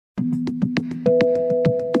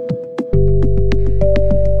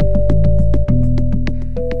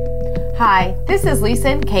Hi, this is Lisa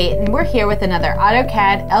and Kate, and we're here with another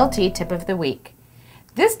AutoCAD LT tip of the week.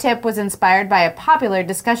 This tip was inspired by a popular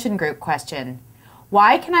discussion group question.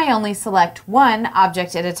 Why can I only select one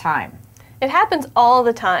object at a time? It happens all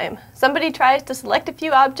the time. Somebody tries to select a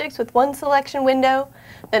few objects with one selection window,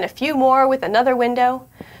 then a few more with another window,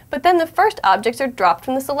 but then the first objects are dropped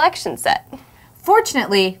from the selection set.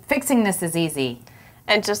 Fortunately, fixing this is easy.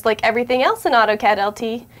 And just like everything else in AutoCAD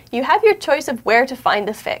LT, you have your choice of where to find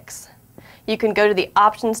the fix. You can go to the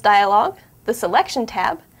Options dialog, the Selection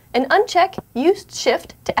tab, and uncheck Use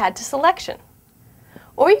Shift to add to selection.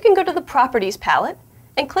 Or you can go to the Properties palette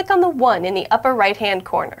and click on the 1 in the upper right-hand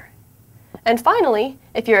corner. And finally,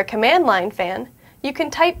 if you're a command line fan, you can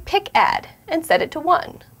type Pick Add and set it to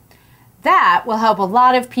 1. That will help a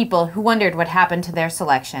lot of people who wondered what happened to their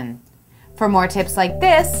selection. For more tips like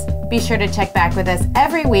this, be sure to check back with us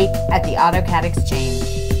every week at the AutoCAD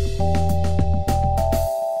Exchange.